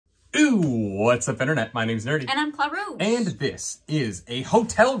What's up, Internet? My name's Nerdy. And I'm Clarouche. And this is a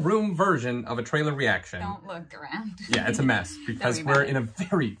hotel room version of a trailer reaction. Don't look around. Yeah, it's a mess because we're in a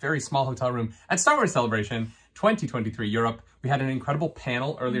very, very small hotel room at Star Wars Celebration 2023 Europe. We had an incredible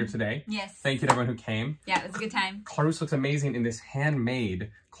panel earlier today. Yes. Thank you to everyone who came. Yeah, it was a good time. Clarouche looks amazing in this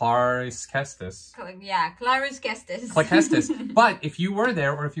handmade Clarice Kestis. Yeah, Clarice Kestis. Kestis. But if you were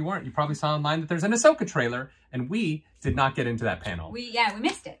there or if you weren't, you probably saw online that there's an Ahsoka trailer, and we did not get into that panel. We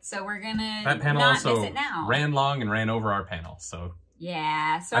missed it, so we're gonna that panel not also miss it now. ran long and ran over our panel, so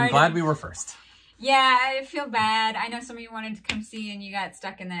yeah. Sorry. I'm glad we were first. Yeah, I feel bad. I know some of you wanted to come see and you got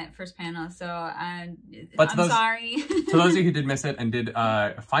stuck in that first panel, so I'm sorry. To those of you who did miss it and did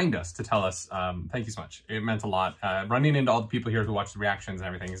find us to tell us, thank you so much. It meant a lot. Running into all the people here who watched the reactions and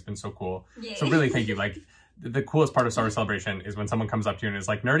everything has been so cool. Yay. So really, thank you. Like, the coolest part of Star Wars Celebration is when someone comes up to you and is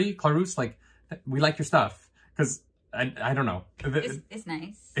like, Nerdy, Clarouche, like, we like your stuff. Because, I don't know. It's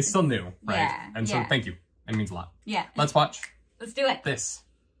nice. It's still new, right? Yeah. And so, yeah. thank you. It means a lot. Yeah. Let's watch. Let's do it. This.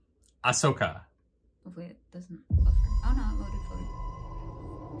 Ahsoka. Hopefully it doesn't buffer. Oh no, it loaded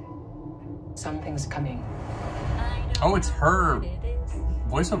fully. Something's coming. Oh, it's her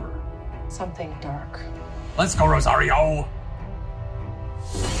voiceover. Something dark. Let's go, Rosario!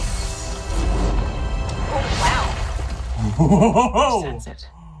 Oh, wow. Whoa! Sense it.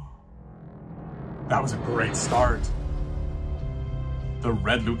 That was a great start. The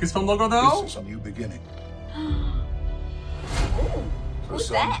red Lucasfilm logo, though? This is a new beginning. Ooh, who's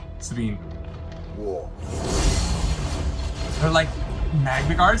that? Sabine. War. They're like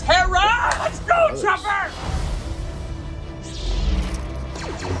Magna Guards. Hera! Let's go, Chopper!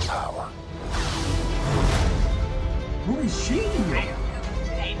 Power. Who is she?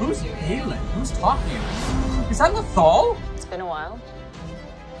 Who's Halen? Who's talking? Is that Lethal? It's been a while.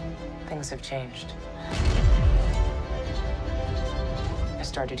 Things have changed. I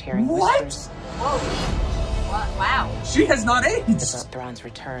started hearing whispers. Whoa. Wow. She has not aged. About Thrawn's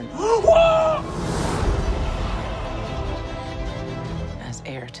return. As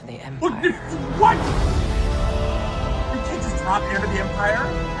heir to the Empire. What? You can't just drop heir to the Empire?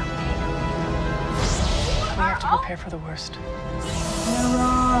 We have to prepare for the worst.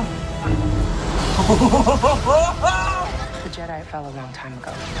 Hera! The Jedi fell a long time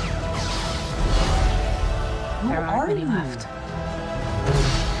ago. Who There aren't many you? left.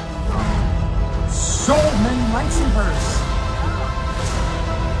 So many lightsabers!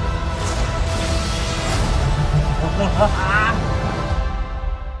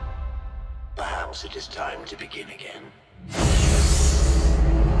 Perhaps it is time to begin again.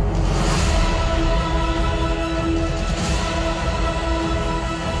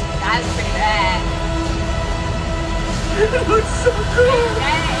 That's pretty bad. It looks so cool!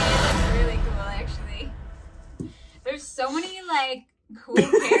 Yeah, it looks really cool, actually. There's so many, like, cool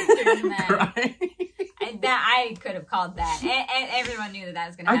characters in that. Right? I could have called that. And everyone knew that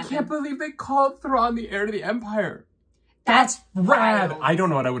was going to happen. I can't believe they called Thrawn the heir to the Empire. That's rad. wild. I don't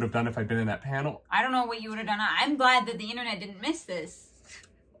know what I would have done if I'd been in that panel. I don't know what you would have done. I'm glad that the internet didn't miss this.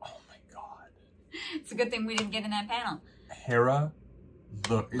 Oh my god. It's a good thing we didn't get in that panel. Hera,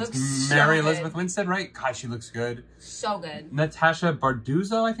 Looks it's so Mary good. Elizabeth Winstead, right? God, she looks good. So good. Natasha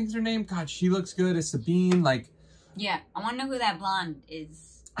Barduzzo, I think is her name. God, she looks good as Sabine. Like, Yeah, I want to know who that blonde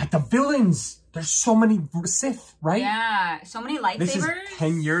is. the villains. There's so many Sith, right? Yeah, so many lightsabers. This is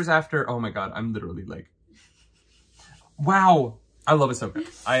 10 years after. Oh my god, I'm literally like, wow. I love Ahsoka.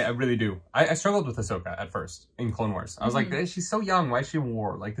 I really do. I struggled with Ahsoka at first in Clone Wars. I was like, she's so young. Why is she a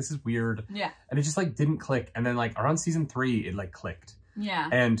war? Like, this is weird. Yeah. And it just like didn't click. And then like around season 3, it like clicked. Yeah.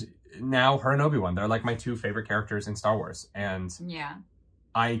 And now her and Obi-Wan, they're like my two favorite characters in Star Wars. And yeah.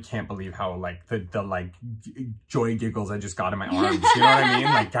 I can't believe how like the like joy giggles I just got in my arms. You know what I mean?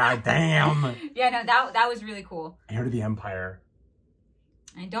 Like, god damn. Yeah, no, that was really cool. Heir to the Empire.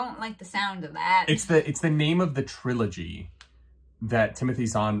 I don't like the sound of that. It's the name of the trilogy that Timothy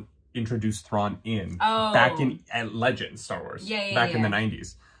Zahn introduced Thrawn in back at Legends Star Wars. Back in the 90s.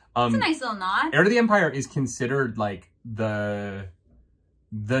 It's a nice little nod. Heir to the Empire is considered like the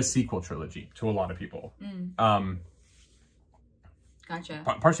sequel trilogy to a lot of people. Gotcha.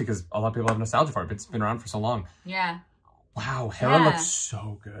 Partially because a lot of people have nostalgia for it, but it's been around for so long. Yeah. Wow, Hera looks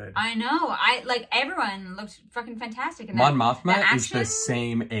so good. I know. Everyone looks fucking fantastic in Mon that. Mothma is the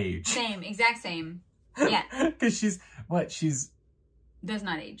same age. Same, exact same. Yeah. Because she's does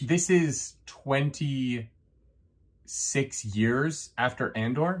not age. This is 26 years after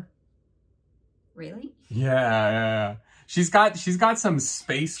Andor. Really? Yeah. She's got some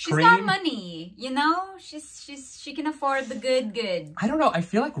space cream. She's got money, you know? She can afford the good. I don't know. I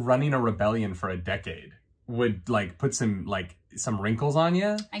feel like running a rebellion for a decade would like put some like some wrinkles on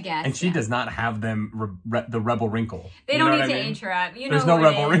you. I guess. And she does not have them, the rebel wrinkle. They don't need to age her up. You know There's no what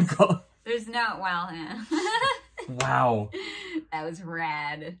rebel wrinkle. There's no, well, yeah. Wow. That was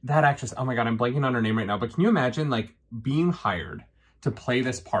rad. That actress, oh my God, I'm blanking on her name right now, but can you imagine like being hired to play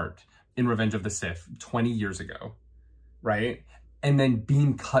this part in Revenge of the Sith 20 years ago, right? And then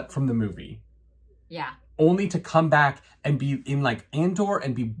being cut from the movie. Yeah. Only to come back and be in like Andor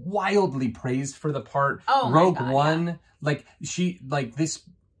and be wildly praised for the part. Oh, Rogue One, yeah. Like she, like this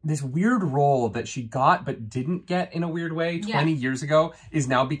weird role that she got but didn't get in a weird way 20 years ago is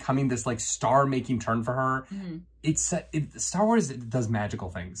now becoming this like star-making turn for her. Mm-hmm. Star Wars does magical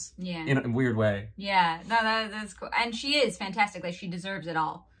things. Yeah. In a weird way. Yeah. No, that's cool. And she is fantastic. Like she deserves it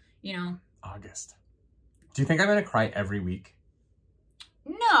all, you know? August. Do you think I'm going to cry every week?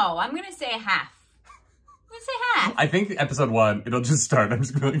 No, I'm going to say half. I'm going to say half. I think episode 1, it'll just start. I'm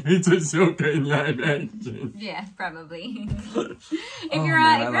just going, it's Ahsoka in live action. Yeah, probably. If you're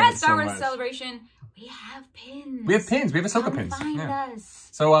at Star Wars Celebration, we have pins. We have pins. We have Ahsoka pins. Find us.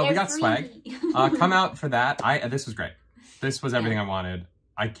 So we got free. Swag. Come out for that. This was great. This was everything I wanted.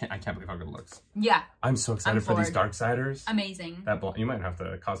 I can't believe how good it looks. Yeah. I'm so excited for these Darksiders. Amazing. That blonde. You might have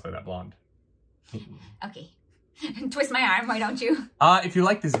to cosplay that blonde. Okay. Twist my arm, why don't you? If you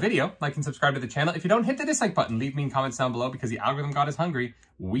like this video, like and subscribe to the channel. If you don't, hit the dislike button. Leave me comments down below because the algorithm god is hungry.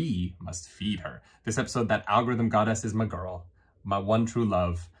 We must feed her. This episode, that algorithm goddess is my girl. My one true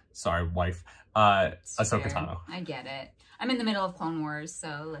love. Sorry, wife. Ahsoka Tano. I get it. I'm in the middle of Clone Wars,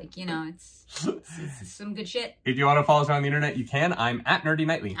 so, like, you know, it's some good shit. If you want to follow us on the internet, you can. I'm at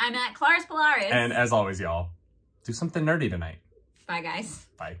nerdynightly. I'm at Claris Polaris. And as always, y'all, do something nerdy tonight. Bye, guys.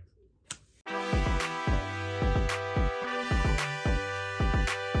 Bye.